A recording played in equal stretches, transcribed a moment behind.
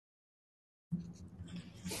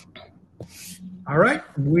All right,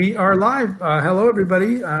 we are live. Hello,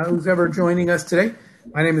 everybody who's ever joining us today.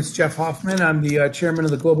 My name is Jeff Hoffman. I'm the chairman of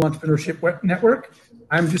the Global Entrepreneurship Network.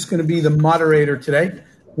 I'm just going to be the moderator today.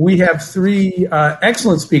 We have three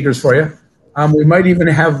excellent speakers for you. We might even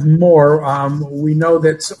have more. We know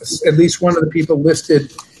that at least one of the people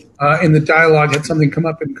listed in the dialogue had something come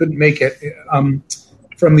up and couldn't make it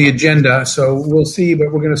from the agenda. So we'll see,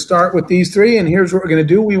 but we're going to start with these three. And here's what we're going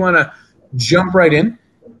to do. We want to jump right in.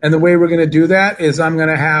 And the way we're going to do that is I'm going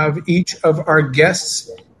to have each of our guests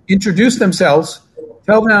introduce themselves,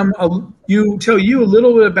 tell you a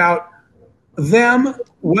little bit about them,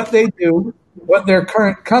 what they do, what their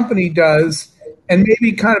current company does, and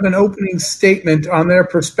maybe kind of an opening statement on their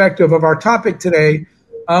perspective of our topic today,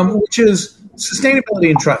 which is sustainability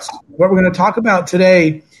and trust. What we're going to talk about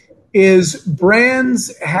today is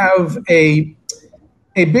brands have a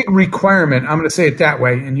big requirement, I'm going to say it that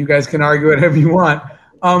way, and you guys can argue whatever you want,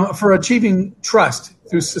 for achieving trust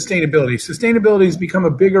through sustainability. Sustainability has become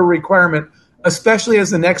a bigger requirement, especially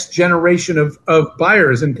as the next generation of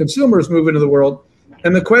buyers and consumers move into the world.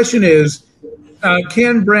 And the question is,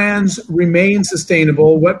 can brands remain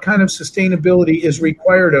sustainable? What kind of sustainability is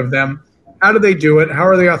required of them? How do they do it? How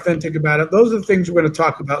are they authentic about it? Those are the things we're going to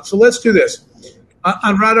talk about. So let's do this.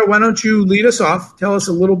 Anuradha, why don't you lead us off? Tell us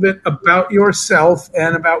a little bit about yourself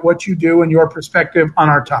and about what you do and your perspective on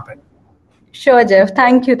our topic. Sure, Jeff.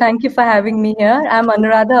 Thank you. Thank you for having me here. I'm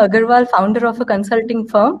Anuradha Agarwal, founder of a consulting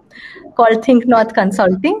firm called Think North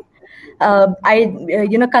Consulting. I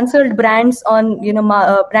consult brands on,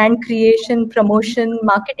 brand creation, promotion,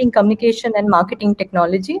 marketing, communication, and marketing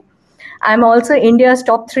technology. I'm also India's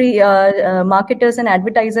top 3 marketers and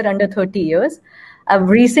advertiser under 30 years. I've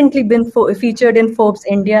recently been featured in Forbes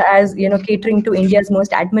India as, catering to India's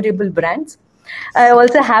most admirable brands. I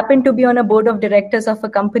also happen to be on a board of directors of a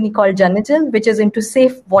company called Janajal, which is into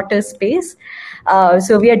safe water space.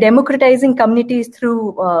 So we are democratizing communities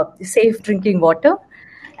through safe drinking water.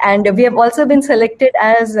 And we have also been selected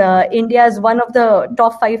as India's one of the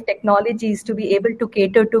top 5 technologies to be able to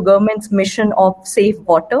cater to government's mission of safe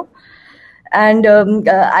water. And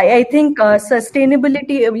I think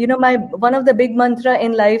sustainability, my one of the big mantra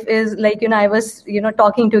in life is I was,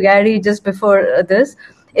 talking to Gary just before this,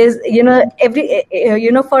 is,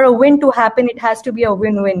 for a win to happen, it has to be a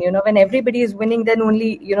win-win. When everybody is winning, then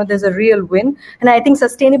only, there's a real win. And I think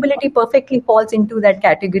sustainability perfectly falls into that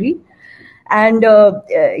category. And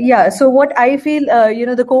so what I feel,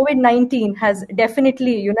 the COVID-19 has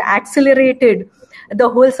definitely, accelerated the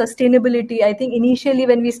whole sustainability. I think initially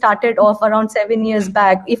when we started off around 7 years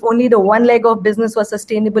back, if only the one leg of business was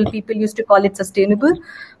sustainable, people used to call it sustainable.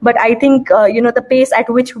 But I think, the pace at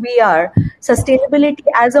which we are, sustainability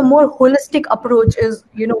as a more holistic approach is,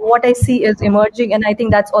 what I see is emerging. And I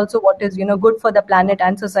think that's also what is, good for the planet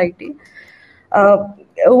and society.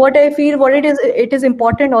 What I feel, it is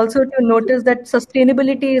important also to notice that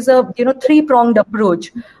sustainability is a 3-pronged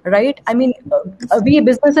approach, right? I mean, we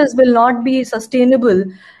businesses will not be sustainable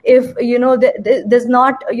if there's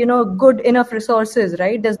not good enough resources,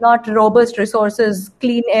 right? There's not robust resources,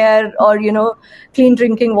 clean air, or clean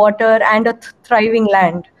drinking water, and a thriving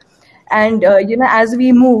land. And as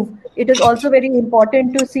we move, it is also very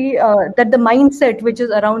important to see that the mindset which is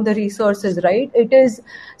around the resources, right? It is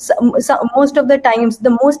most of the times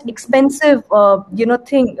the most expensive,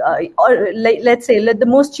 thing, or let's say the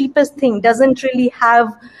most cheapest thing doesn't really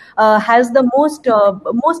have has the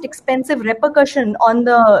most expensive repercussion on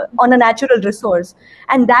a natural resource,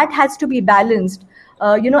 and that has to be balanced.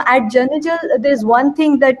 At Janajal, there's one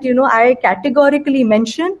thing that, I categorically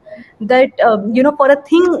mention that, for a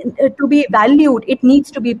thing to be valued, it needs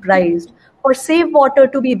to be priced. For safe water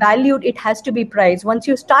to be valued, it has to be priced. Once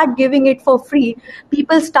you start giving it for free,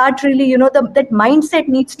 people start really, that mindset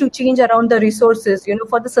needs to change around the resources,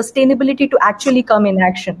 for the sustainability to actually come in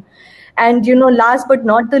action. And, last but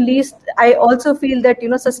not the least, I also feel that,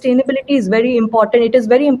 sustainability is very important. It is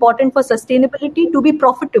very important for sustainability to be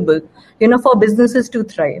profitable, for businesses to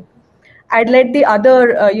thrive. I'd let the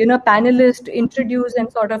other, panelists introduce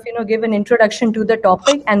and sort of, give an introduction to the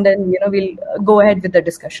topic, and then, we'll go ahead with the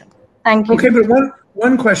discussion. Thank you. Okay, but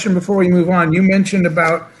one question before we move on. You mentioned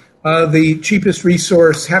about the cheapest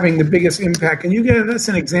resource having the biggest impact. Can you give us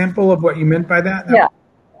an example of what you meant by that? Yeah.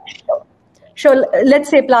 Sure. Let's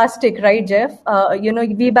say plastic, right, Jeff?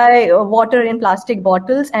 We buy water in plastic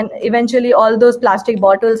bottles, and eventually all those plastic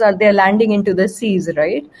bottles they're landing into the seas,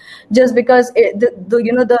 right? Just because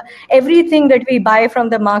everything that we buy from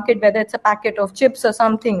the market, whether it's a packet of chips or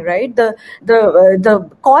something, right? The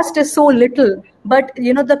cost is so little but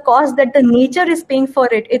the cost that the nature is paying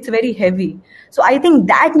for it, it's very heavy. So I think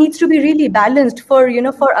that needs to be really balanced for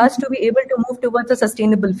for us to be able to move towards a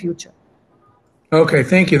sustainable future. Okay,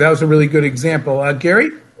 thank you. That was a really good example.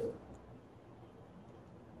 Gary?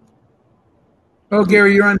 Oh,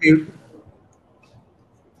 Gary, you're on mute.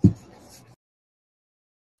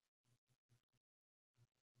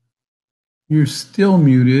 You're still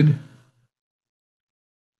muted.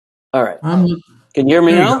 All right. Can you hear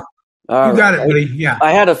me now? You got it, buddy. Yeah.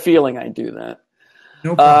 I had a feeling I'd do that.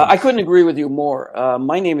 No problem. I couldn't agree with you more.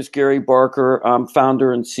 My name is Gary Barker. I'm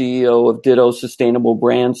founder and CEO of Ditto Sustainable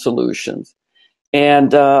Brand Solutions.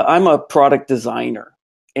 And I'm a product designer.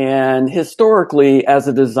 And historically, as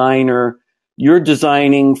a designer, you're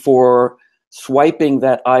designing for swiping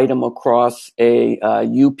that item across a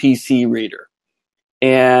UPC reader.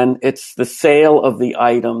 And it's the sale of the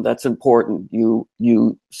item that's important.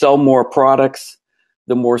 You sell more products,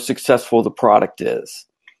 the more successful the product is.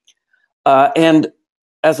 And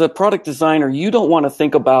as a product designer, you don't want to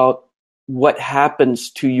think about what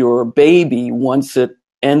happens to your baby once it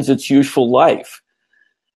ends its useful life.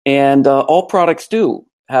 And all products do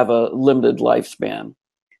have a limited lifespan.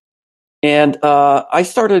 And I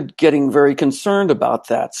started getting very concerned about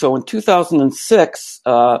that. So in 2006,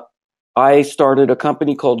 I started a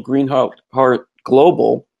company called Greenheart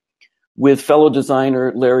Global with fellow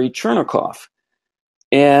designer Larry Chernikoff.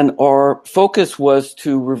 And our focus was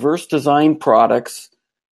to reverse design products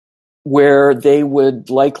where they would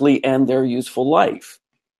likely end their useful life.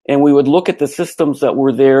 And we would look at the systems that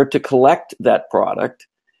were there to collect that product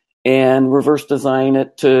and reverse design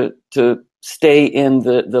it to stay in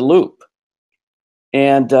the loop.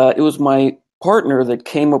 And it was my partner that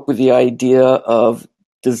came up with the idea of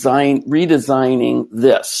redesigning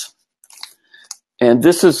this. And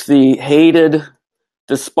this is the hated,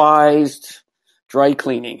 despised dry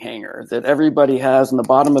cleaning hanger that everybody has in the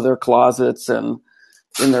bottom of their closets and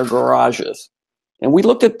in their garages. And we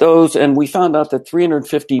looked at those and we found out that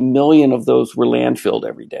 350 million of those were landfilled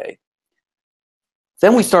every day.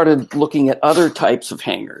 Then we started looking at other types of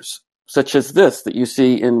hangers, such as this that you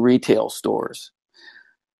see in retail stores.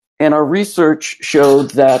 And our research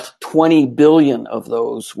showed that 20 billion of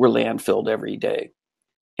those were landfilled every day.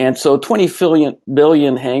 And so 20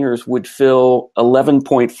 billion hangers would fill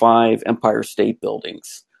 11.5 Empire State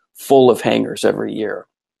Buildings full of hangers every year.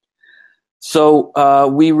 So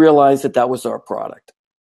we realized that was our product.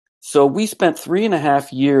 So we spent 3.5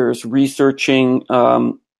 years researching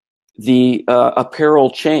the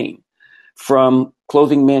apparel chain, from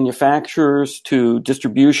clothing manufacturers to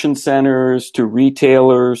distribution centers to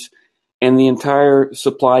retailers and the entire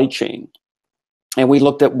supply chain. And we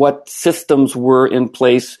looked at what systems were in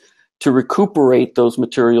place to recuperate those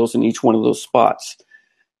materials in each one of those spots.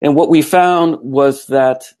 And what we found was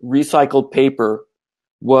that recycled paper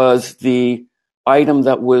was the item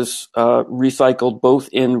that was recycled both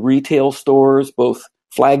in retail stores, both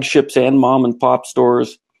flagships and mom and pop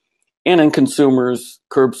stores, and in consumers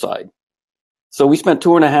curbside. So we spent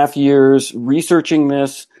 2.5 years researching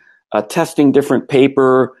this, testing different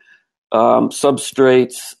paper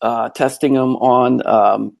substrates, testing them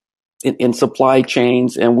on in supply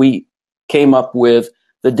chains, and we came up with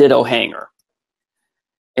the Ditto hanger.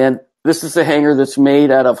 And this is a hanger that's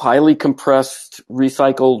made out of highly compressed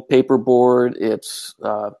recycled paperboard. It's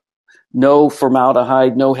no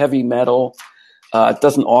formaldehyde, no heavy metal. It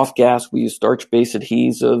doesn't off-gas. We use starch-based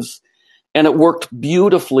adhesives. And it worked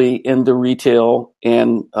beautifully in the retail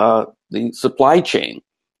and the supply chain.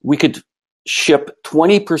 We could ship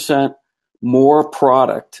 20% more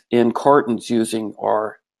product in cartons using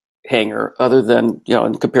our hanger, other than,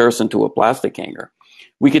 in comparison to a plastic hanger.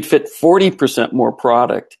 We could fit 40% more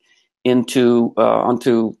product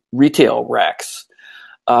onto retail racks.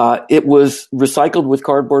 It was recycled with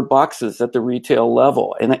cardboard boxes at the retail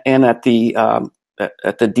level and at the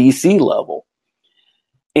DC level.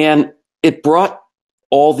 And it brought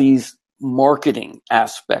all these marketing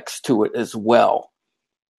aspects to it as well.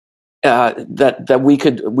 That we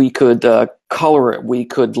could color it, we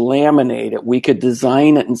could laminate it, we could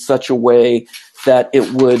design it in such a way that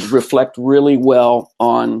it would reflect really well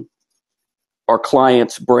on our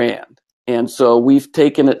client's brand. And so we've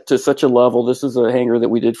taken it to such a level. This is a hanger that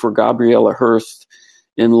we did for Gabriela Hearst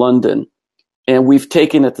in London. And we've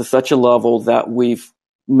taken it to such a level that we've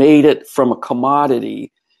made it from a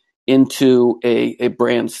commodity into a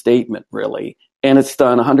brand statement, really. And it's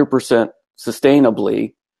done 100%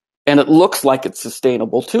 sustainably. And it looks like it's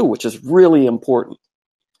sustainable too, which is really important.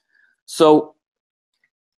 So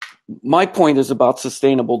my point is about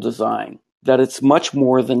sustainable design, that it's much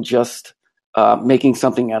more than just making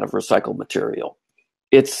something out of recycled material.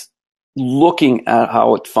 It's looking at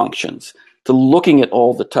how it functions, to looking at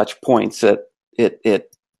all the touch points that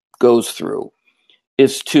it goes through,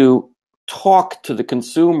 is to talk to the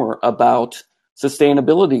consumer about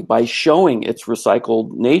sustainability by showing its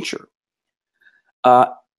recycled nature.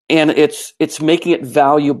 And it's making it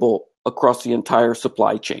valuable across the entire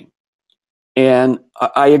supply chain. And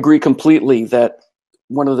I agree completely that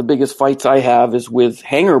one of the biggest fights I have is with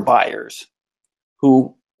hanger buyers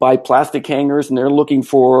who buy plastic hangers and they're looking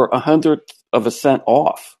for 1/100th of a cent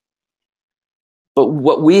off. But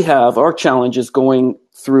what we have, our challenge is going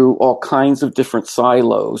through all kinds of different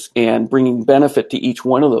silos and bringing benefit to each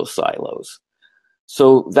one of those silos.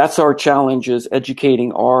 So that's our challenge, is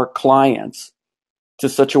educating our clients to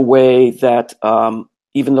such a way that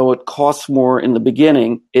even though it costs more in the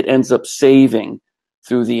beginning, it ends up saving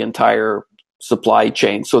through the entire supply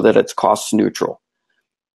chain so that it's cost neutral.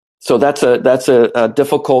 So that's a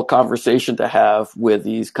difficult conversation to have with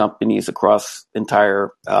these companies across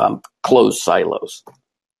entire closed silos.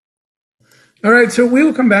 All right, so we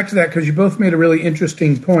will come back to that because you both made a really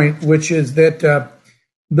interesting point, which is that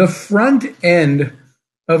the front end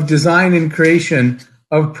of design and creation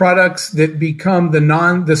of products that become the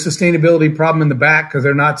sustainability problem in the back because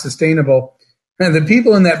they're not sustainable, and the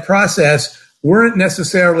people in that process weren't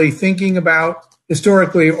necessarily thinking about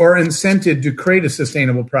historically or incented to create a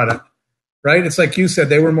sustainable product, right? It's like you said,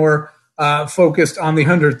 they were more focused on the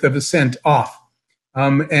 1/100th of a cent off.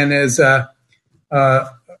 And as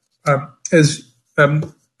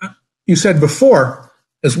you said before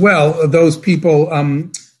as well, those people,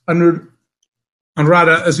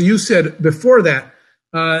 Anuradha, as you said before that,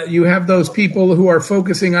 you have those people who are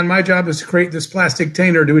focusing on, my job is to create this plastic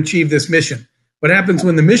container to achieve this mission. What happens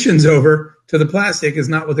when the mission's over to the plastic is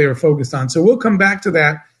not what they were focused on. So we'll come back to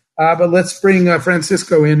that, but let's bring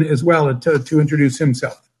Francisco in as well to introduce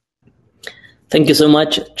himself. Thank you so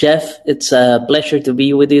much, Jeff. It's a pleasure to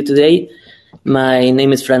be with you today. My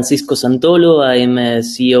name is Francisco Santolo. I'm a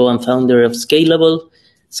CEO and founder of Scalabl.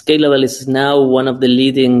 Scalabl is now one of the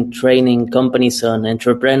leading training companies on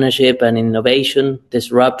entrepreneurship and innovation,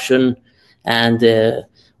 disruption, and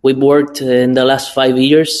we've worked in the last 5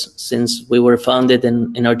 years since we were founded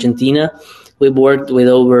in Argentina. We've worked with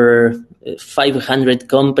over 500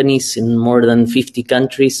 companies in more than 50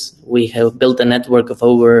 countries. We have built a network of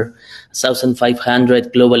over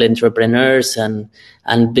 1,500 global entrepreneurs and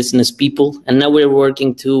business people. And now we're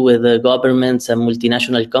working too with governments and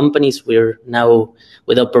multinational companies. We're now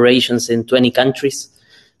with operations in 20 countries.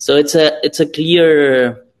 So it's a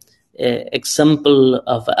clear example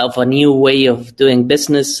of a new way of doing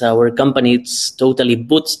business. Our company is totally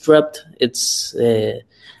bootstrapped.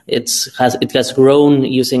 It has grown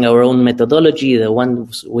using our own methodology, the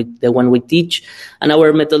one we teach, and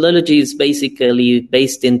our methodology is basically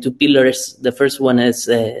based in 2 pillars. The first one is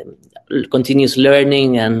continuous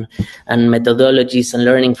learning and methodologies and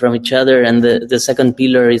learning from each other, and the second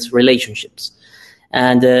pillar is relationships.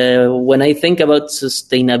 And when I think about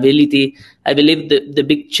sustainability, I believe the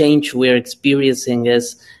big change we're experiencing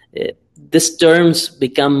is these terms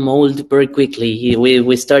become old very quickly.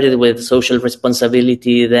 We started with social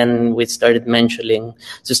responsibility, then we started mentioning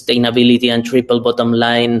sustainability and triple bottom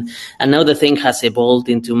line, and now the thing has evolved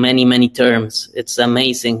into many, many terms. It's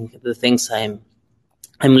amazing the things I'm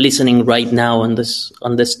listening right now on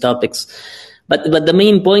this topics. But the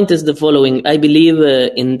main point is the following. I believe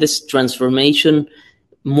in this transformation,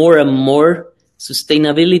 more and more,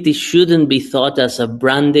 sustainability shouldn't be thought as a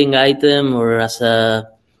branding item or as a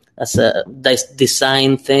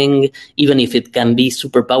design thing, even if it can be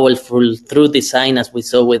super powerful through design, as we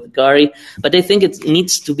saw with Gary. But I think it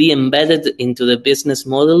needs to be embedded into the business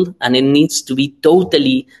model, and it needs to be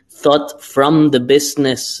totally thought from the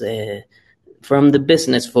business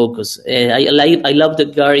focus. I love the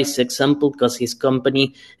Gary's example because his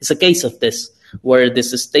company is a case of this, where the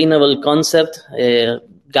sustainable concept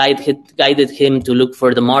guided him to look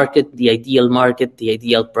for the market, the ideal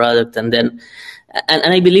product, and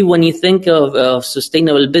I believe when you think of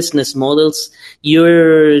sustainable business models,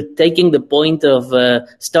 you're taking the point of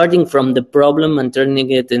starting from the problem and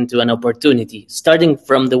turning it into an opportunity, starting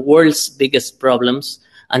from the world's biggest problems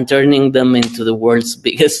and turning them into the world's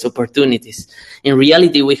biggest opportunities. In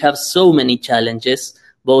reality, we have so many challenges,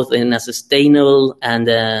 both in a sustainable and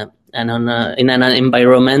in an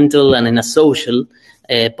environmental and in a social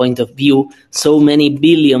point of view. So many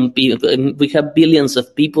billion people, we have billions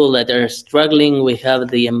of people that are struggling. We have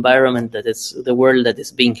the environment the world that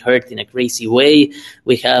is being hurt in a crazy way.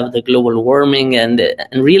 We have the global warming, and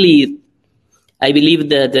really, I believe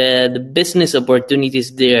that the business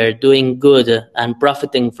opportunities there, doing good and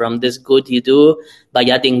profiting from this good you do by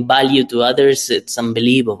adding value to others, it's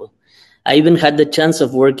unbelievable. I even had the chance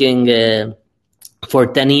of working for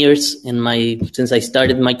 10 years since I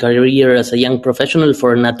started my career as a young professional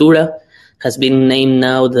for Natura. Has been named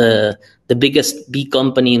now the biggest bee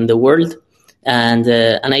company in the world. And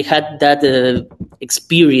I had that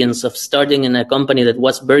experience of starting in a company that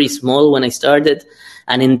was very small when I started,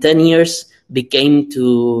 and in 10 years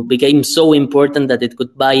became so important that it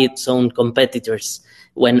could buy its own competitors.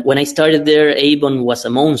 When I started there, Avon was a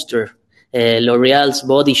monster. L'Oreal's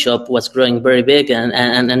Body Shop was growing very big,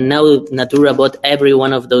 and now Natura bought every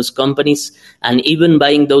one of those companies, and even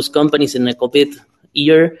buying those companies in a COVID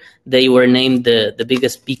year, they were named the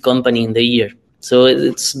biggest bee company in the year. So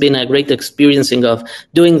it's been a great experiencing of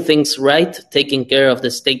doing things right, taking care of the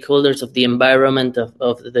stakeholders, of the environment,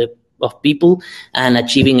 of people, and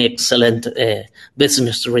achieving excellent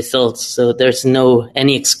business results. So there's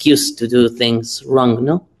any excuse to do things wrong,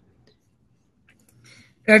 no?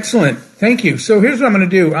 Excellent. Thank you. So here's what I'm going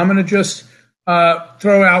to do. I'm going to just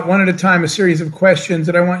throw out one at a time a series of questions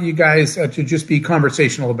that I want you guys to just be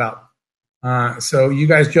conversational about. So you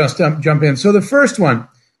guys just jump in. So the first one,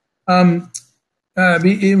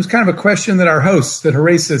 it was kind of a question that our hosts, that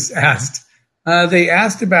Horasis, asked. They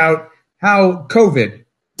asked about how COVID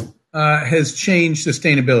has changed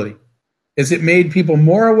sustainability. Has it made people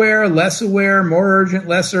more aware, less aware, more urgent,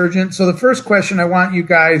 less urgent? So the first question I want you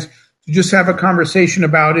guys to just have a conversation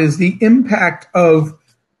about is the impact of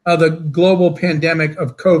the global pandemic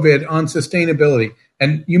of COVID on sustainability.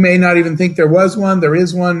 And you may not even think there was one. There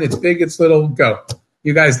is one. It's big, it's little. Go.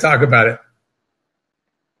 You guys talk about it.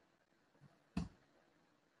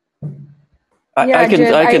 I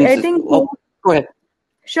think. Go ahead.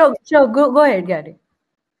 Sure. Go ahead, Gary.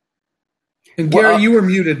 And Gary, you were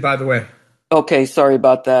muted, by the way. Okay, sorry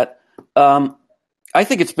about that. I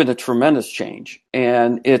think it's been a tremendous change,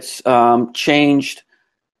 and it's changed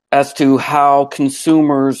as to how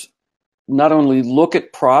consumers not only look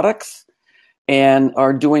at products and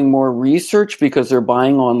are doing more research because they're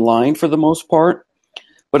buying online for the most part,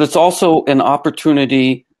 but it's also an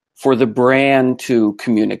opportunity for the brand to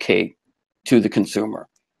communicate to the consumer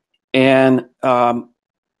and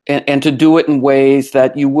to do it in ways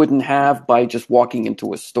that you wouldn't have by just walking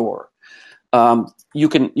into a store. You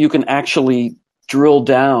can actually drill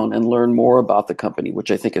down and learn more about the company,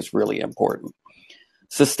 which I think is really important.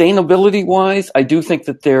 Sustainability-wise, I do think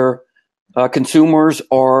that their consumers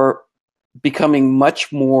are becoming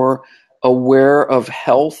much more aware of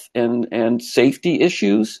health and safety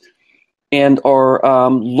issues, and are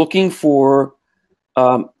looking for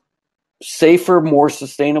safer, more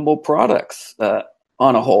sustainable products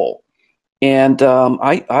on a whole. And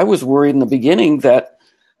I was worried in the beginning that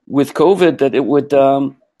with COVID that it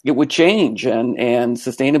would change and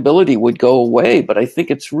sustainability would go away, but I think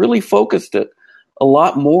it's really focused it a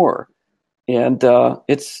lot more, and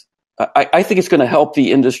I think it's going to help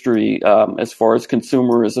the industry as far as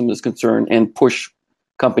consumerism is concerned and push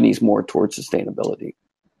companies more towards sustainability.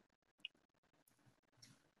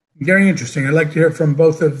 Very interesting. I'd like to hear from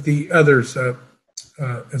both of the others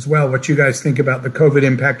as well, what you guys think about the COVID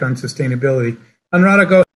impact on sustainability. Anuradha,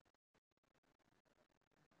 go.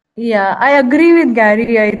 Yeah, I agree with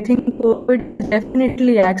Gary. I think COVID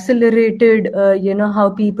definitely accelerated, how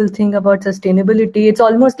people think about sustainability. It's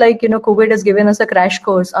almost like, COVID has given us a crash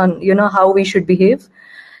course on, how we should behave.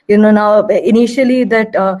 Now initially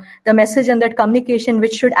that the message and that communication,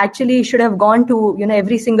 which should have gone to,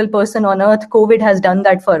 every single person on earth, COVID has done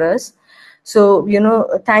that for us. So,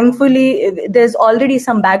 thankfully, there's already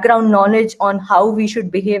some background knowledge on how we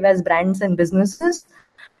should behave as brands and businesses.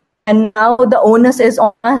 And now the onus is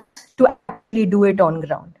on us to actually do it on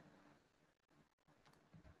ground.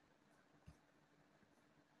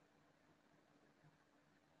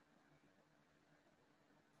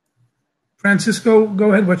 Francisco,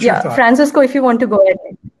 go ahead. What's your thought? Francisco, if you want to go ahead.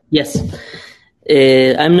 Yes.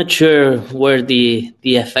 I'm not sure where the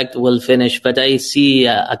effect will finish, but I see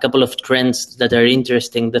a couple of trends that are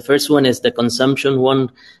interesting. The first one is the consumption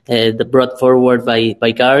one that brought forward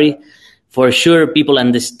by Gary. For sure, people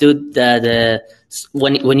understood that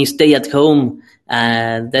when you stay at home,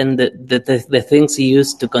 then the things you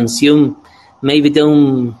used to consume maybe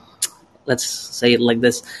don't, let's say it like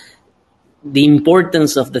this, the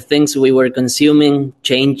importance of the things we were consuming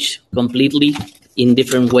changed completely in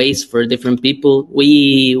different ways for different people.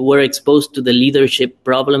 We were exposed to the leadership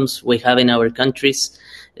problems we have in our countries.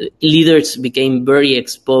 Leaders became very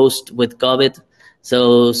exposed with COVID.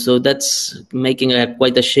 So that's making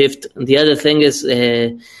quite a shift. The other thing is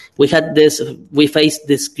we faced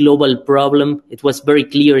this global problem. It was very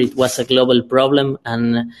clear it was a global problem,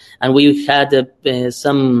 and we had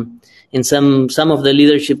some of the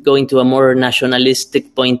leadership going to a more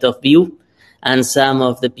nationalistic point of view. and some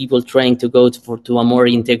of the people trying to go to a more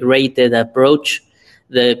integrated approach.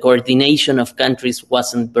 The coordination of countries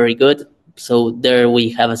wasn't very good. So there we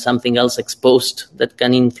have something else exposed that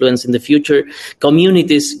can influence in the future.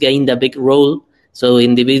 Communities gained a big role. So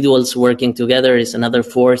individuals working together is another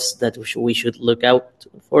force that we should look out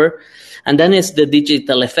for. And then is the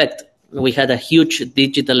digital effect. We had a huge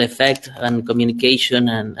digital effect on communication,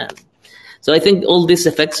 and so I think all these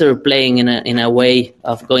effects are playing in a way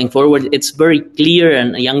of going forward. It's very clear,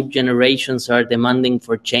 and young generations are demanding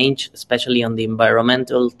for change, especially on the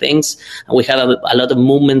environmental things. And we have a lot of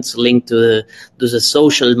movements linked to the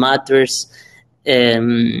social matters.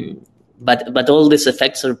 But all these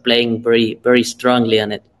effects are playing very, very strongly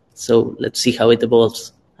on it. So let's see how it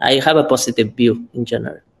evolves. I have a positive view in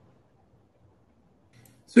general.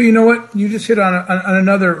 So you know what? You just hit on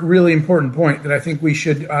another really important point that I think we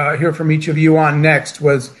should hear from each of you on next,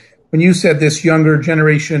 was when you said this younger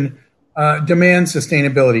generation demands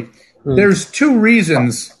sustainability. There's two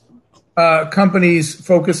reasons companies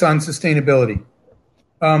focus on sustainability.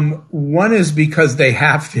 One is because they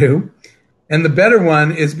have to, and the better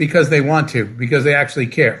one is because they want to, because they actually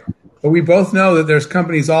care. But we both know that there's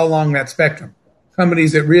companies all along that spectrum,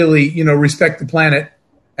 companies that really, respect the planet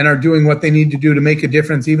and are doing what they need to do to make a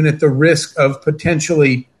difference, even at the risk of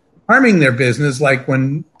potentially harming their business, like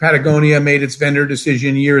when Patagonia made its vendor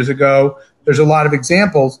decision years ago. There's a lot of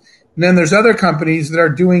examples. And then there's other companies that are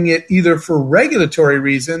doing it either for regulatory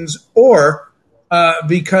reasons or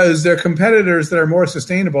because their competitors that are more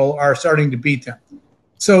sustainable are starting to beat them.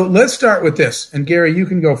 So let's start with this. And Gary, you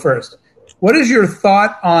can go first. What is your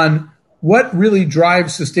thought on what really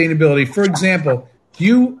drives sustainability? For example, do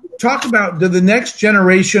you talk about the next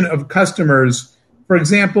generation of customers, for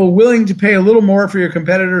example, willing to pay a little more for your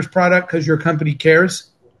competitor's product because your company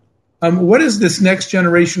cares? What is this next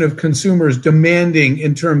generation of consumers demanding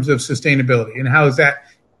in terms of sustainability, and how is that?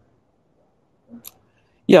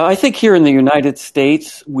 Yeah, I think here in the United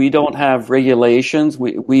States, we don't have regulations.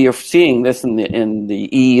 We are seeing this in the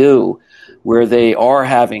EU, where they are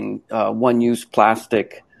having one-use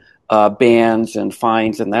plastic bans and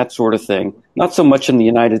fines and that sort of thing. Not so much in the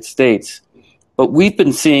United States, but we've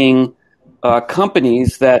been seeing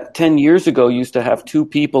companies that 10 years ago used to have 2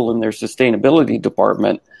 people in their sustainability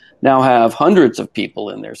department now have hundreds of people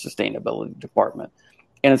in their sustainability department.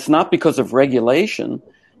 And it's not because of regulation.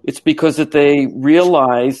 It's because that they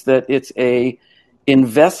realize that it's a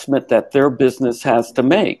investment that their business has to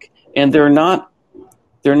make. And they're not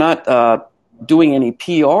doing any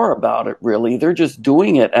PR about it, really. They're just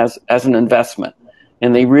doing it as an investment,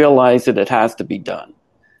 and they realize that it has to be done.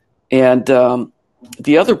 And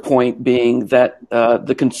the other point being that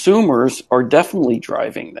the consumers are definitely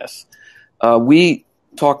driving this. We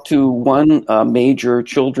talked to one major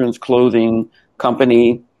children's clothing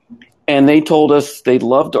company, and they told us they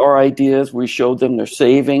loved our ideas. We showed them their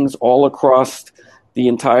savings all across the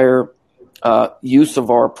entire use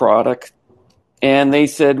of our product. And they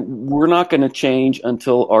said, we're not going to change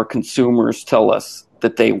until our consumers tell us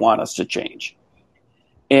that they want us to change.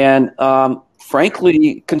 And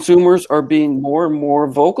frankly, consumers are being more and more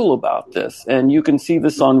vocal about this. And you can see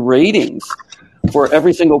this on ratings for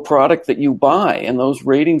every single product that you buy. And those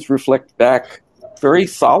ratings reflect back very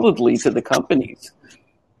solidly to the companies.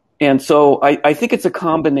 And so I think it's a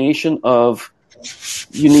combination of,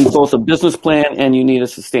 you need both a business plan and you need a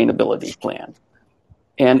sustainability plan.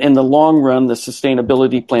 And in the long run, the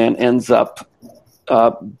sustainability plan ends up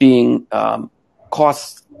being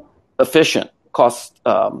cost efficient, cost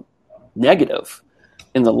negative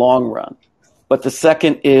in the long run. But the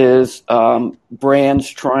second is brands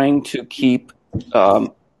trying to keep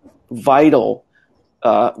vital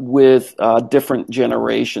with different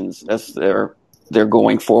generations as they're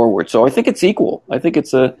going forward. So I think it's equal. I think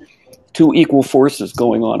it's two equal forces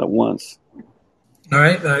going on at once. All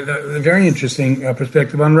right. Very interesting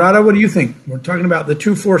perspective. Anuradha, what do you think? We're talking about the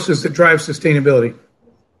two forces that drive sustainability.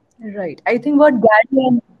 Right. I think what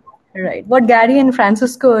Gary and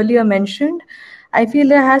Francisco earlier mentioned, I feel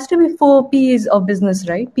there has to be 4 P's of business,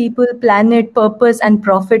 right? People, planet, purpose, and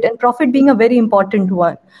profit being a very important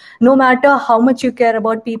one. No matter how much you care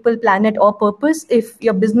about people, planet, or purpose, if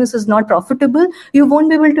your business is not profitable, you won't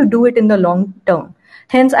be able to do it in the long term.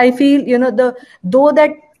 Hence, I feel, though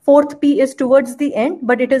that 4th P is towards the end,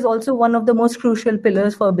 but it is also one of the most crucial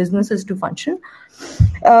pillars for businesses to function.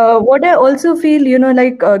 What I also feel,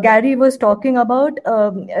 Gary was talking about,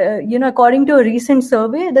 according to a recent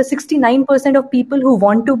survey, the 69% of people who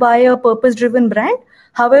want to buy a purpose-driven brand,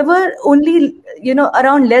 however, only,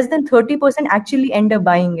 around less than 30% actually end up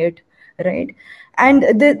buying it, right?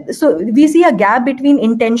 And so we see a gap between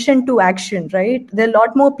intention to action, right? There are a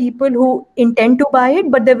lot more people who intend to buy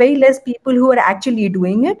it, but there are very less people who are actually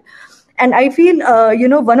doing it. And I feel,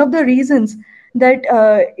 one of the reasons that,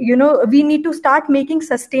 we need to start making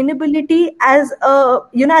sustainability as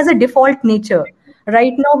a default nature.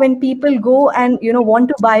 Right now, when people go and, want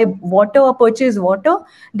to buy water or purchase water,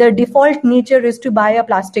 the default nature is to buy a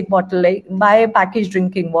plastic bottle, like buy a packaged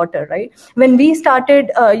drinking water, right? When we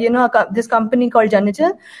started, this company called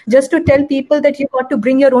Janajal, just to tell people that you got to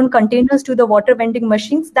bring your own containers to the water vending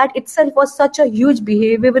machines, that itself was such a huge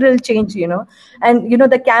behavioral change, and,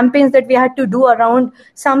 the campaigns that we had to do around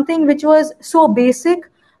something which was so basic,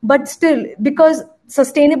 but still, because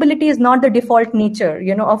sustainability is not the default nature,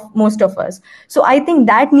 of most of us. So I think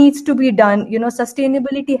that needs to be done.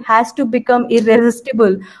 Sustainability has to become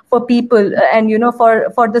irresistible for people, and,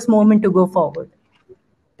 for this moment to go forward.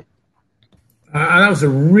 That was a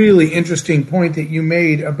really interesting point that you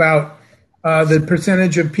made about the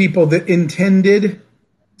percentage of people that intended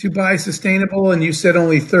to buy sustainable, and you said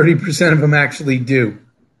only 30% of them actually do.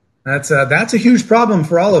 That's a huge problem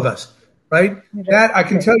for all of us. Right? That I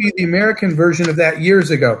can tell you the American version of that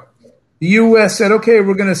years ago. The U.S. said, okay,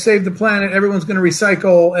 we're going to save the planet. Everyone's going to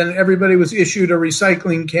recycle. And everybody was issued a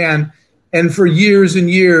recycling can. And for years and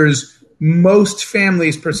years, most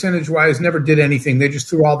families, percentage-wise, never did anything. They just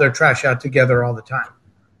threw all their trash out together all the time.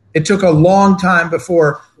 It took a long time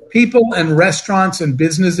before people and restaurants and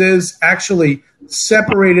businesses actually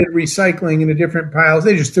separated recycling into different piles.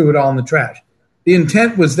 They just threw it all in the trash. The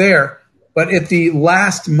intent was there, but at the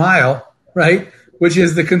last mile, right, which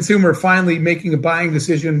is the consumer finally making a buying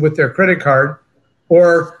decision with their credit card,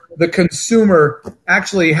 or the consumer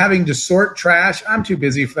actually having to sort trash. I'm too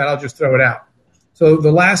busy for that. I'll just throw it out. So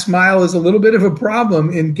the last mile is a little bit of a problem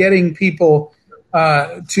in getting people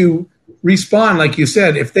to respond. Like you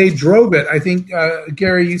said, if they drove it, I think,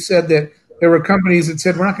 Gary, you said that there were companies that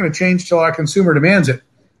said, we're not going to change till our consumer demands it.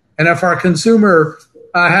 And if our consumer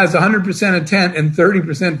has 100% intent and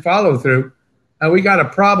 30% follow through, we got a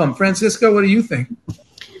problem. Francisco, what do you think?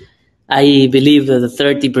 I believe that the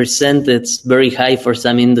 30%, it's very high for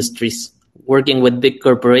some industries. Working with big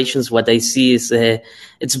corporations, what I see is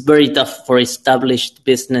it's very tough for established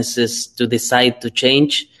businesses to decide to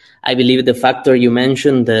change. I believe the factor you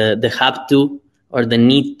mentioned, the have to or the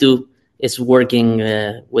need to, is working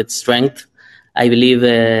with strength. I believe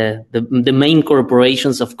the main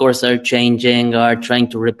corporations, of course, are changing, are trying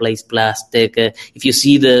to replace plastic. If you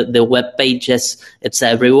see the web pages, it's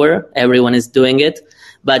everywhere. Everyone is doing it.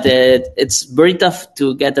 But it's very tough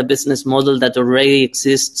to get a business model that already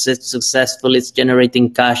exists. It's successful. It's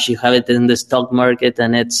generating cash. You have it in the stock market,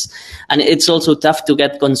 and it's also tough to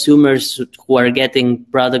get consumers who are getting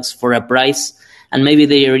products for a price, and maybe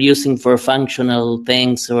they are using for functional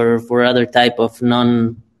things or for other type of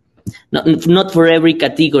not for every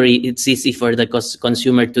category. It's easy for the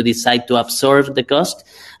consumer to decide to absorb the cost.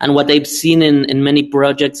 And what I've seen in many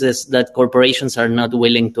projects is that corporations are not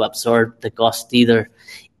willing to absorb the cost either.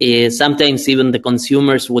 Sometimes even the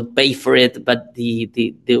consumers would pay for it, but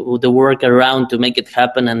the work around to make it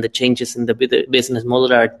happen and the changes in the business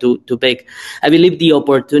model are too big. I believe the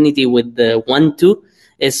opportunity with the 1-2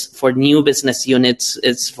 is for new business units.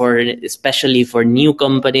 It's especially for new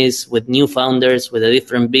companies with new founders with a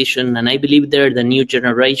different vision. And I believe there, the new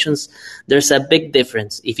generations, there's a big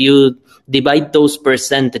difference. If you divide those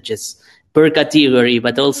percentages per category,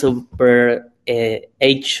 but also per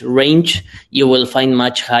age range, you will find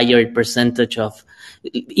much higher percentage of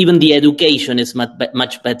even the education is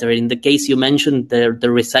much better. In the case you mentioned, the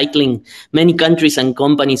recycling, many countries and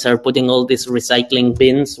companies are putting all these recycling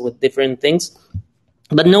bins with different things.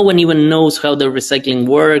 But no one even knows how the recycling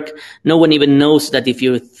work. No one even knows that if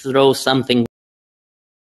you throw something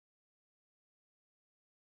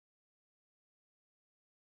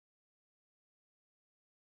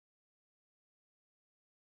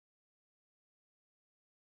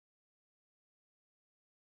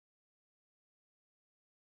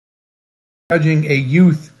judging a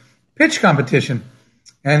youth pitch competition,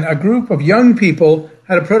 and a group of young people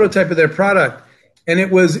had a prototype of their product, and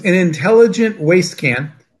it was an intelligent waste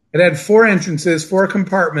can. It had 4 entrances, 4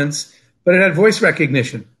 compartments, but it had voice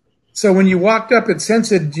recognition. So when you walked up, it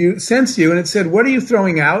sensed you, and it said, "What are you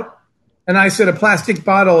throwing out?" And I said, "A plastic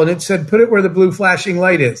bottle," and it said, "Put it where the blue flashing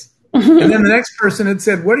light is." And then the next person had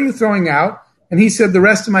said, "What are you throwing out?" And he said, "The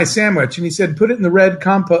rest of my sandwich." And he said, "Put it in the red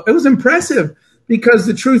compost." It was impressive, because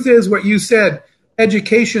the truth is what you said,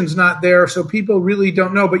 education's not there, so people really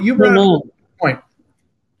don't know. But you brought up a point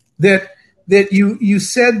that you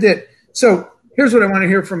said that. So here's what I want to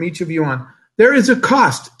hear from each of you on. There is a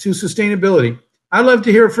cost to sustainability. I'd love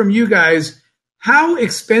to hear from you guys. how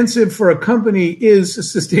expensive for a company is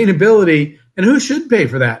sustainability, and who should pay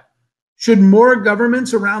for that? Should more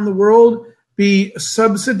governments around the world be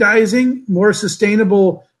subsidizing more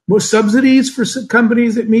sustainable, more subsidies for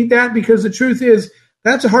companies that meet that? Because the truth is,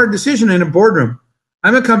 that's a hard decision in a boardroom.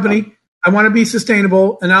 I'm a company, I want to be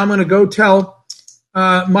sustainable, and now I'm going to go tell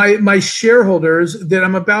my shareholders that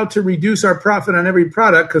I'm about to reduce our profit on every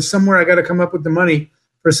product because somewhere I got to come up with the money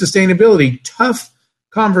for sustainability. Tough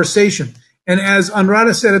conversation. And as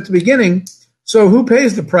Anuradha said at the beginning, so who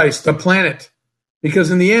pays the price? The planet. Because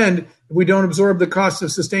in the end, if we don't absorb the cost of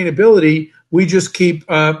sustainability, we just keep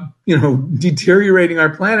deteriorating our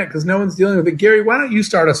planet because no one's dealing with it. Gary, why don't you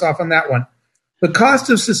start us off on that one? The cost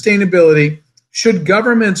of sustainability, should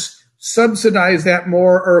governments subsidize that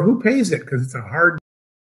more, or who pays it? Because it's a hard.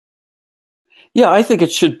 Yeah, I think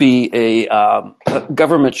it should be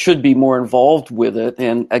government should be more involved with it.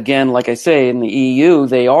 And again, like I say, in the EU,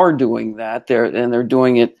 they are doing that. They're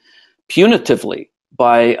doing it punitively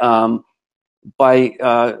by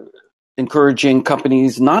encouraging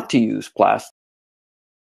companies not to use plastic.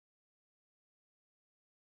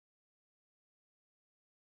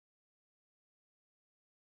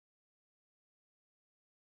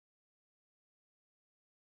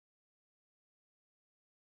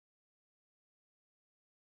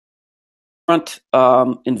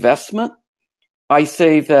 Investment, I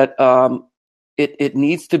say that it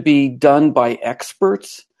needs to be done by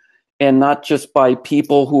experts and not just by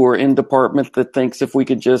people who are in department that thinks if we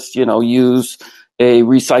could just use a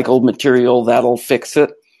recycled material that'll fix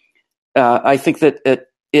it. I think that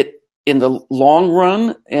it in the long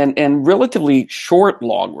run and relatively short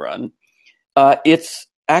long run, it's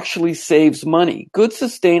actually saves money. Good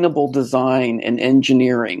sustainable design and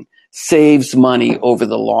engineering saves money over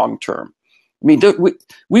the long term. I mean,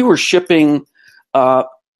 we were shipping, they're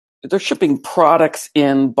shipping products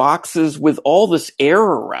in boxes with all this air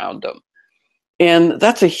around them. And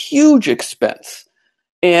that's a huge expense.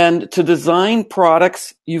 And to design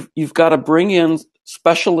products, you've got to bring in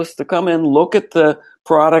specialists to come in, look at the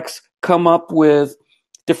products, come up with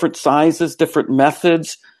different sizes, different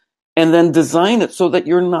methods, and then design it so that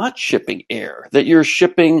you're not shipping air, that you're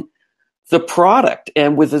shipping the product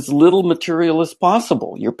and with as little material as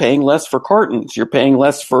possible. You're paying less for cartons. You're paying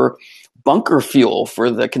less for bunker fuel for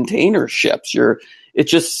the container ships. It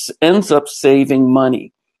just ends up saving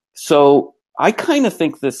money. So I kind of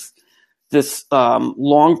think this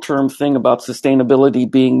long-term thing about sustainability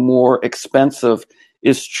being more expensive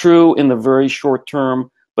is true in the very short term,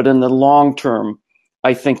 but in the long term,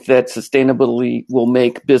 I think that sustainability will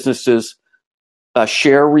make businesses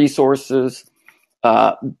share resources,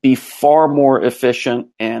 be far more efficient,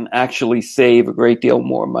 and actually save a great deal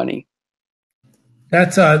more money.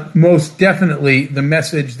 That's most definitely the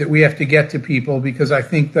message that we have to get to people, because I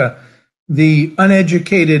think the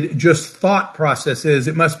uneducated just thought process is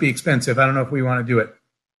it must be expensive. I don't know if we want to do it.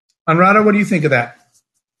 Anuradha, what do you think of that?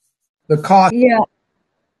 The cost.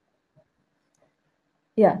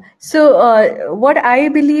 Yeah. So what I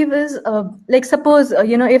believe is, suppose,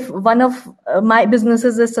 if one of my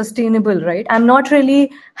businesses is sustainable, right? I'm not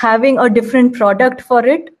really having a different product for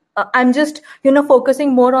it. I'm just,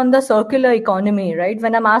 focusing more on the circular economy, right?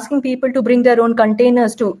 When I'm asking people to bring their own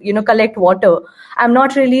containers to, collect water, I'm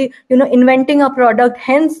not really, inventing a product.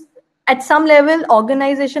 Hence, at some level,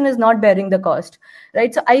 organization is not bearing the cost,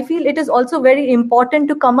 right? So I feel it is also very important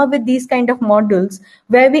to come up with these kind of models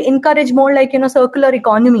where we encourage more like, circular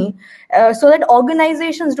economy, so that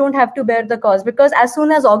organizations don't have to bear the cost. Because as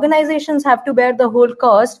soon as organizations have to bear the whole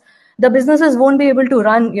cost, the businesses won't be able to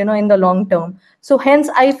run, in the long term. So hence,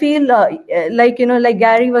 I feel like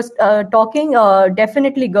Gary was talking,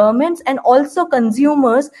 definitely governments and also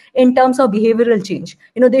consumers in terms of behavioral change.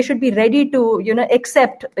 They should be ready to,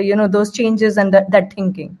 accept, those changes and that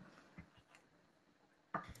thinking.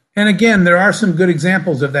 And again, there are some good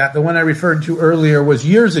examples of that. The one I referred to earlier was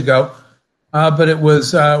years ago, but it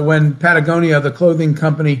was when Patagonia, the clothing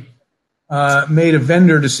company, made a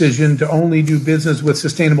vendor decision to only do business with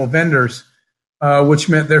sustainable vendors, which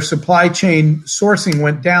meant their supply chain sourcing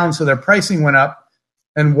went down, so their pricing went up.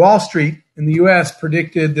 And Wall Street in the U.S.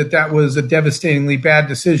 predicted that that was a devastatingly bad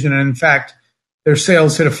decision. And in fact, their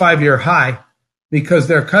sales hit a 5-year high because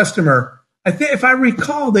their customer, I think if I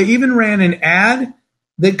recall, they even ran an ad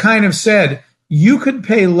that kind of said, you could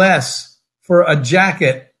pay less for a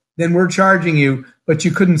jacket than we're charging you, but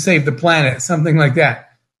you couldn't save the planet, something like that.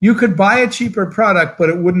 You could buy a cheaper product, but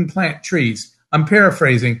it wouldn't plant trees. I'm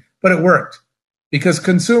paraphrasing, but it worked because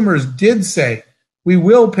consumers did say, we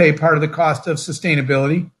will pay part of the cost of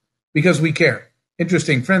sustainability because we care.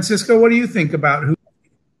 Interesting. Francisco, what do you think about who?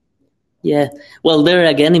 Yeah. Well, there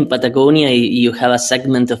again in Patagonia, you have a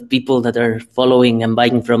segment of people that are following and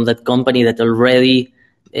buying from that company that already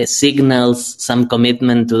signals some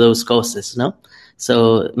commitment to those causes, no?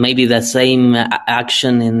 So maybe the same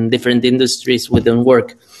action in different industries wouldn't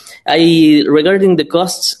work. Regarding the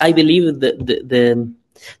costs, I believe that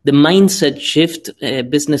the mindset shift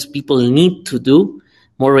business people need to do,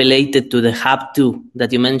 more related to the have to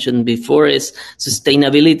that you mentioned before, is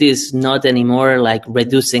sustainability is not anymore like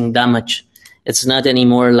reducing damage. It's not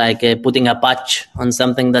anymore like putting a patch on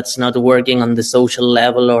something that's not working on the social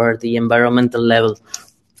level or the environmental level.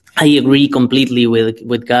 I agree completely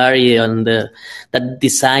with Gary on that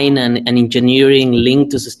design and engineering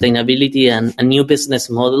linked to sustainability and new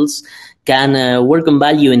business models can work on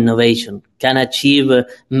value innovation, can achieve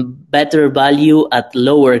better value at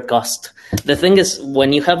lower cost. The thing is,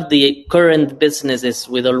 when you have the current businesses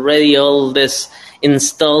with already all this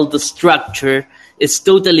installed structure, it's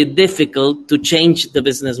totally difficult to change the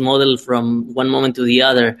business model from one moment to the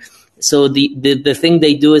other. So the thing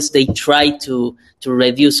they do is they try to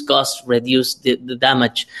reduce costs, reduce the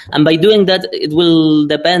damage. And by doing that, it will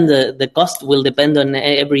depend, the cost will depend on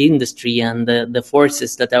every industry and the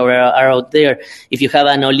forces that are out there. If you have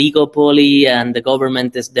an oligopoly and the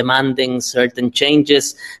government is demanding certain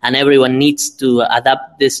changes and everyone needs to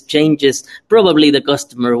adapt these changes, probably the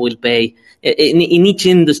customer will pay. In each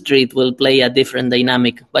industry, it will play a different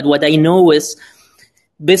dynamic. But what I know is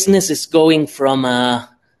business is going from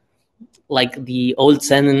like the old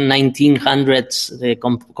 1900s, the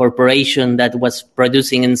corporation that was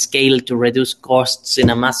producing in scale to reduce costs in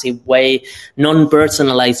a massive way,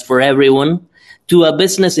 non-personalized for everyone, to a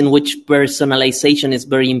business in which personalization is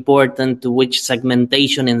very important, to which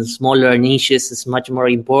segmentation in smaller niches is much more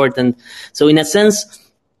important. So in a sense,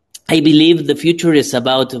 I believe the future is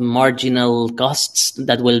about marginal costs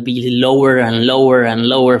that will be lower and lower and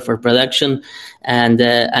lower for production. And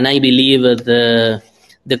I believe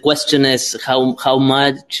the question is how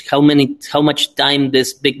much time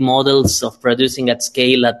these big models of producing at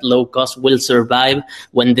scale at low cost will survive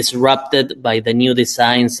when disrupted by the new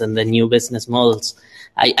designs and the new business models.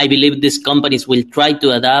 I believe these companies will try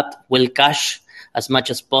to adapt, will cash as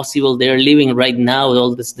much as possible. They're living right now with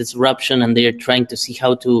all this disruption and they're trying to see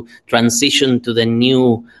how to transition to the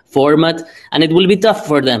new format. And it will be tough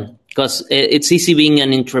for them because it's easy being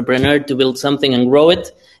an entrepreneur to build something and grow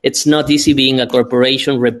it. It's not easy being a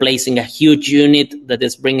corporation replacing a huge unit that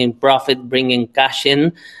is bringing profit, bringing cash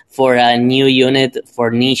in for a new unit, for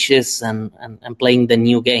niches and playing the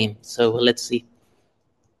new game. So let's see.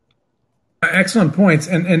 Excellent points.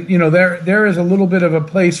 And you know, there is a little bit of a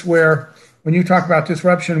place where when you talk about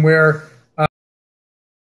disruption where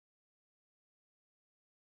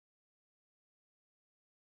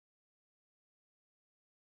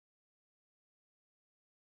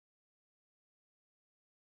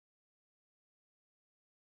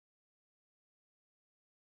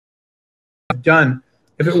done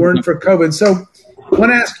if it weren't for COVID. So I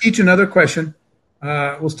want to ask each another question.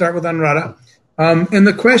 We'll start with Anuradha. And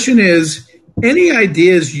the question is, any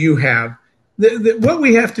ideas you have? What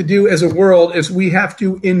we have to do as a world is we have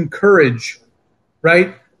to encourage,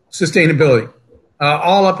 right, sustainability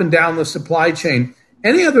all up and down the supply chain.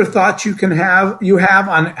 Any other thoughts you have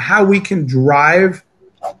on how we can drive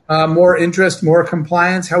more interest, more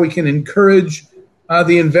compliance, how we can encourage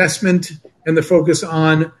the investment and the focus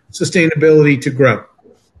on sustainability to grow?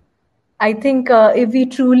 I think if we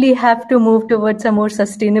truly have to move towards a more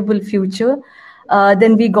sustainable future,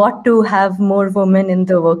 then we got to have more women in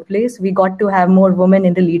the workplace. We got to have more women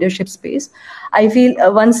in the leadership space. I feel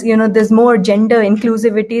once, there's more gender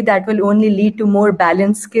inclusivity, that will only lead to more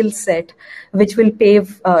balanced skill set, which will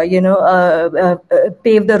pave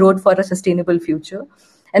the road for a sustainable future.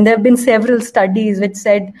 And there have been several studies which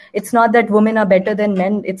said it's not that women are better than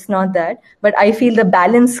men. It's not that. But I feel the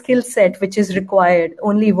balanced skill set which is required,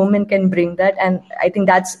 only women can bring that. And I think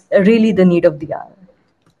that's really the need of the hour.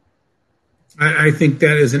 I think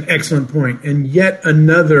that is an excellent point. And yet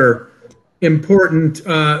another important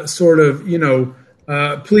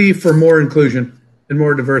plea for more inclusion and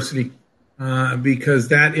more diversity because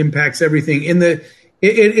that impacts everything. It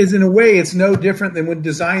is, in a way, it's no different than when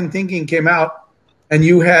design thinking came out. And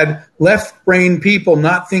you had left-brain people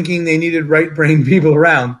not thinking they needed right-brain people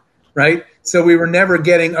around, right? So we were never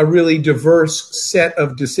getting a really diverse set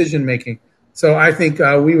of decision-making. So I think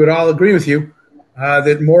we would all agree with you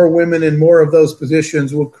that more women in more of those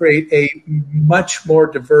positions will create a much more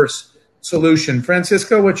diverse solution.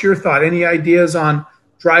 Francisco, what's your thought? Any ideas on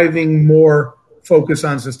driving more focus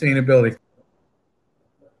on sustainability?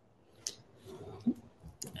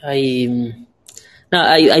 No,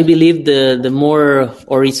 I believe the more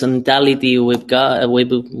horizontality we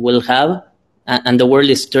will have, and the world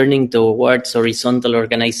is turning towards horizontal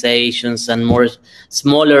organizations and more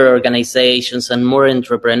smaller organizations and more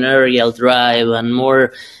entrepreneurial drive and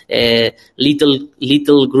more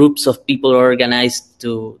little groups of people organized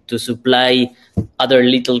to supply other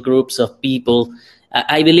little groups of people.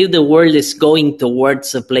 I believe the world is going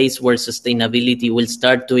towards a place where sustainability will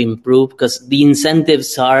start to improve because the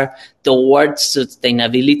incentives are towards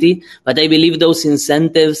sustainability. But I believe those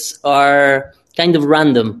incentives are kind of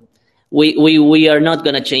random. We are not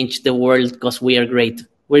going to change the world because we are great.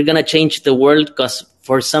 We're going to change the world because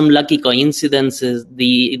for some lucky coincidences,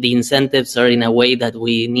 the incentives are in a way that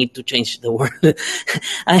we need to change the world.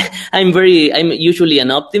 I'm usually an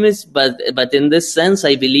optimist, but in this sense,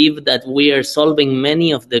 I believe that we are solving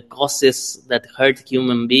many of the causes that hurt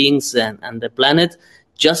human beings and the planet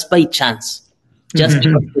just by chance. Just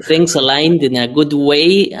because the things aligned in a good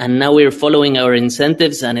way, and now we're following our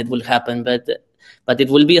incentives, and it will happen. But it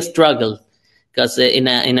will be a struggle. Because in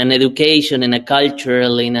an education, in a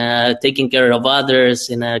cultural, in a taking care of others,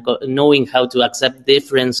 in a knowing how to accept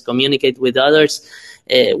difference, communicate with others,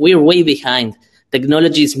 we're way behind.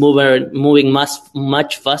 Technology is moving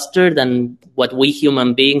much faster than what we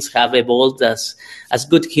human beings have evolved as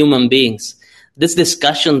good human beings. This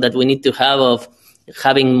discussion that we need to have of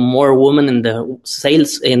having more women in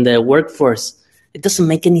the workforce, it doesn't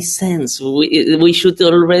make any sense. We should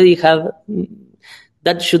already have.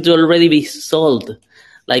 That should already be solved.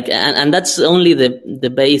 And that's only the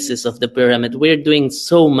basis of the pyramid. We're doing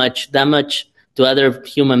so much damage to other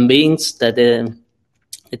human beings that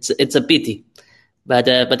it's a pity. But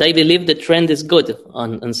I believe the trend is good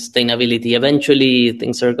on sustainability. Eventually,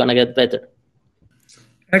 things are going to get better.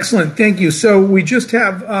 Excellent. Thank you. So we just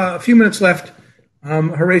have a few minutes left.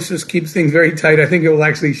 Horasis keeps things very tight. I think it will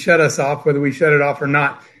actually shut us off, whether we shut it off or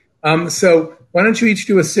not. So why don't you each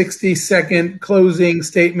do a 60-second closing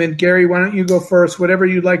statement? Gary, why don't you go first? Whatever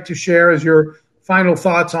you'd like to share as your final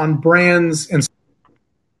thoughts on brands and.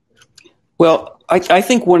 Well, I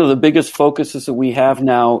think one of the biggest focuses that we have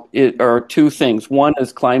now are two things. One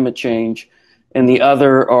is climate change, and the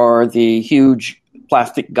other are the huge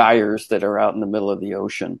plastic gyres that are out in the middle of the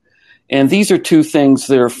ocean. And these are two things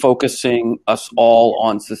that are focusing us all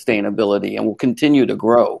on sustainability and will continue to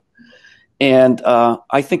grow. And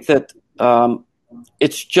I think that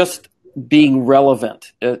it's just being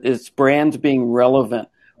relevant. It's brands being relevant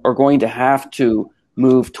are going to have to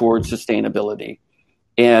move towards sustainability.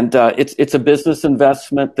 And it's a business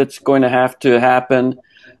investment that's going to have to happen.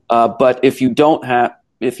 But if you don't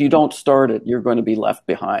start it, you're going to be left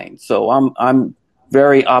behind. So I'm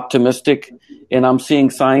very optimistic, and I'm seeing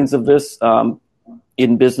signs of this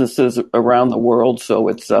in businesses around the world. So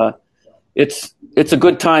it's a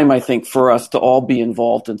good time, I think, for us to all be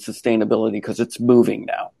involved in sustainability because it's moving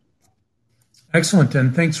now. Excellent,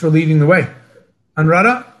 and thanks for leading the way.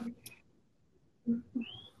 Anuradha?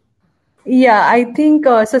 Yeah, I think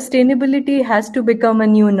sustainability has to become a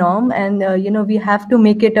new norm, and we have to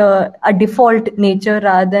make it a default nature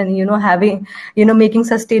rather than having making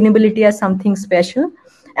sustainability as something special.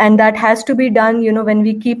 And that has to be done, when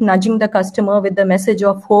we keep nudging the customer with the message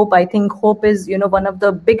of hope. I think hope is, one of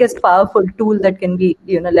the biggest powerful tool that can be,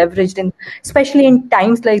 leveraged in, especially in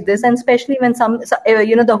times like this, and especially when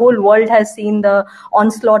the whole world has seen the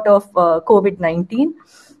onslaught of COVID-19.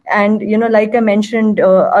 And, like I mentioned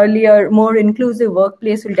earlier, more inclusive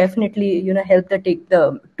workplace will definitely, help to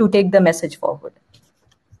take the message forward.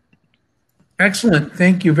 Excellent.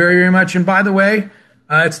 Thank you very, very much. And by the way,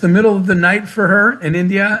 it's the middle of the night for her in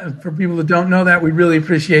India. For people who don't know that, we really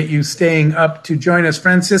appreciate you staying up to join us.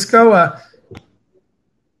 Francisco?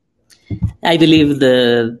 I believe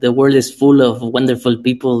the world is full of wonderful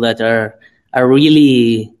people that are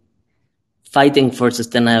really fighting for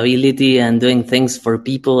sustainability and doing things for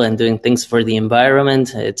people and doing things for the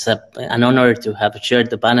environment. It's an honor to have shared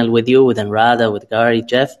the panel with you, with Anuradha, with Gary,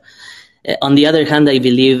 Jeff. On the other hand, I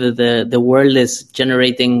believe the world is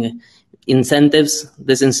generating incentives.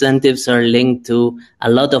 These incentives are linked to a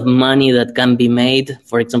lot of money that can be made.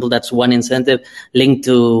 For example, that's one incentive linked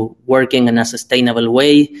to working in a sustainable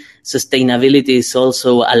way. Sustainability is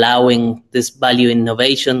also allowing this value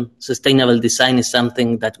innovation. Sustainable design is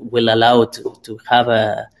something that will allow to have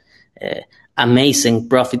amazing,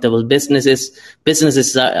 profitable businesses.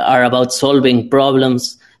 Businesses are about solving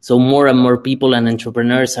problems. So more and more people and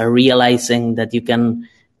entrepreneurs are realizing that you can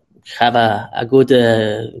have a good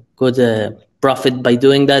profit by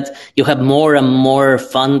doing that. You have more and more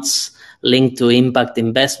funds linked to impact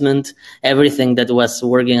investment. Everything that was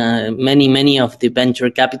working, many of the venture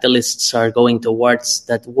capitalists are going towards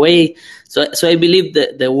that way. So I believe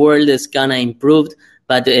that the world is gonna improve,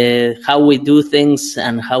 but how we do things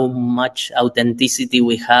and how much authenticity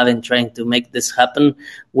we have in trying to make this happen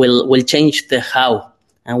will change the how.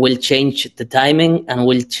 And will change the timing, and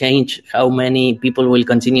will change how many people will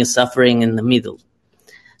continue suffering in the middle.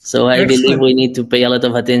 So I believe we need to pay a lot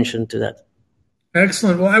of attention to that.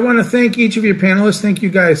 Excellent. Well, I want to thank each of your panelists. Thank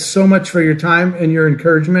you guys so much for your time and your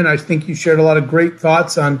encouragement. I think you shared a lot of great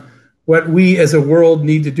thoughts on what we as a world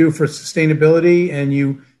need to do for sustainability, and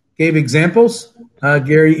you gave examples.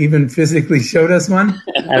 Gary even physically showed us one.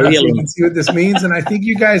 So you can see what this means. And I think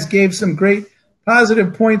you guys gave some great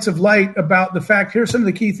positive points of light about the fact. Here's some of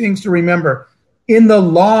the key things to remember. In the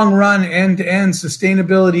long run, end-to-end,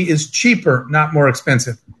 sustainability is cheaper, not more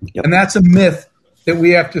expensive. Yep. And that's a myth that we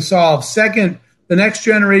have to solve. Second, the next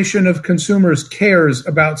generation of consumers cares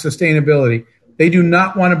about sustainability. They do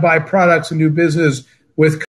not want to buy products and do business with